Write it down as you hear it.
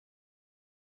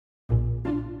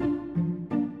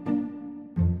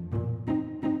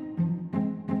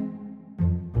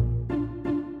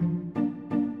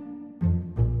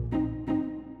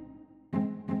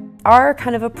Our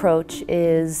kind of approach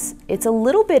is, it's a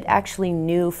little bit actually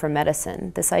new for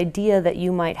medicine, this idea that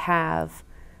you might have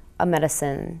a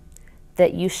medicine,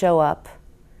 that you show up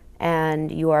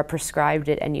and you are prescribed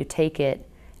it and you take it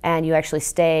and you actually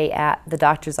stay at the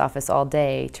doctor's office all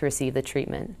day to receive the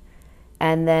treatment.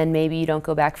 And then maybe you don't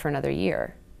go back for another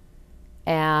year.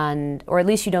 Or at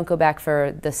least you don't go back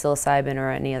for the psilocybin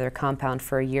or any other compound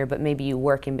for a year, but maybe you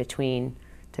work in between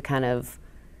to kind of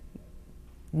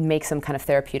make some kind of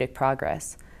therapeutic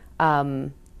progress.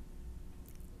 We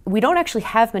don't actually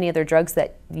have many other drugs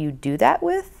that you do that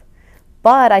with,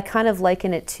 but I kind of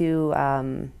liken it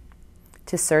to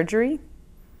surgery.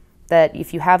 That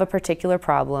if you have a particular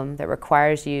problem that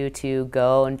requires you to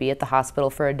go and be at the hospital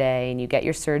for a day and you get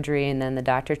your surgery and then the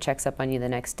doctor checks up on you the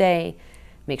next day,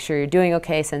 makes sure you're doing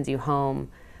okay, sends you home.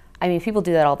 I mean, people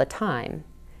do that all the time.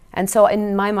 And so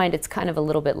in my mind, it's kind of a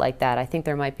little bit like that. I think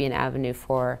there might be an avenue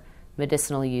for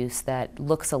medicinal use that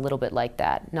looks a little bit like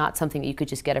that, not something that you could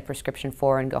just get a prescription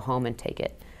for and go home and take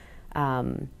it.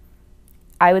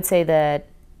 I would say that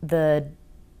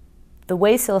the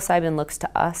way psilocybin looks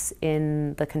to us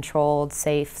in the controlled,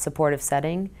 safe, supportive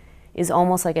setting is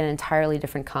almost like an entirely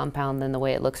different compound than the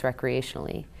way it looks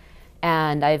recreationally.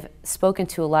 And I've spoken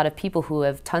to a lot of people who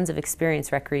have tons of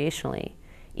experience recreationally,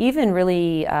 even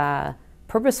really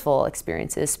purposeful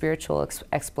experiences, spiritual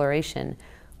exploration.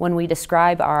 When we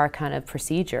describe our kind of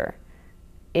procedure,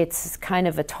 it's kind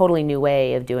of a totally new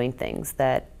way of doing things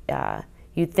that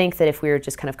you'd think that if we were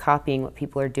just kind of copying what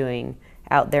people are doing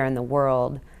out there in the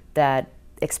world, that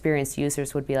experienced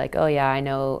users would be like, oh yeah, I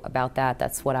know about that,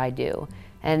 that's what I do.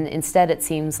 And instead it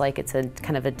seems like it's a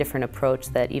kind of a different approach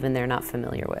that even they're not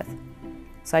familiar with.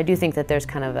 So I do think that there's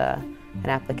kind of an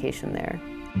application there.